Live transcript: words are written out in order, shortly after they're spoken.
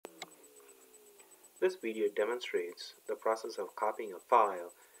This video demonstrates the process of copying a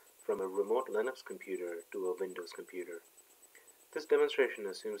file from a remote Linux computer to a Windows computer. This demonstration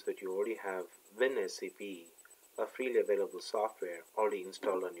assumes that you already have WinScp, a freely available software already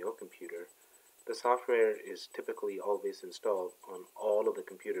installed on your computer. The software is typically always installed on all of the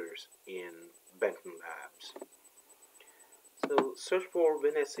computers in Benton Labs. So search for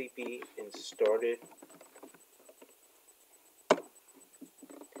WinScp and start it.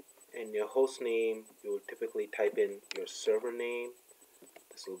 In your host name, you will typically type in your server name.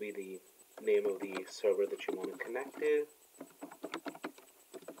 This will be the name of the server that you want to connect to.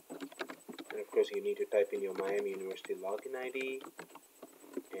 And of course, you need to type in your Miami University login ID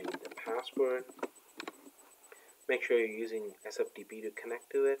and the password. Make sure you're using SFTP to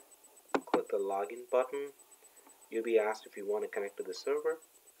connect to it. Click the login button. You'll be asked if you want to connect to the server.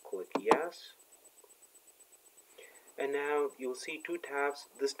 Click yes. And now you'll see two tabs.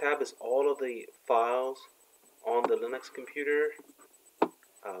 This tab is all of the files on the Linux computer.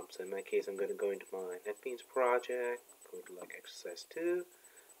 So in my case, I'm going to go into my NetBeans project, go to like exercise 2,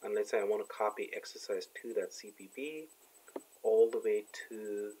 and let's say I want to copy exercise 2.cpp all the way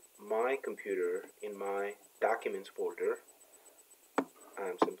to my computer in my documents folder.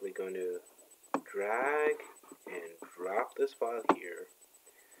 I'm simply going to drag and drop this file here,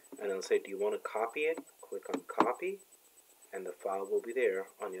 and it'll say, do you want to copy it? Click on copy, and the file will be there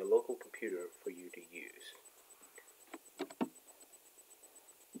on your local computer for you to use.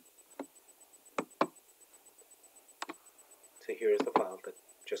 So here is the file that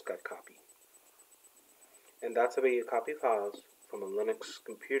just got copied. And that's the way you copy files from a Linux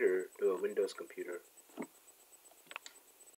computer to a Windows computer.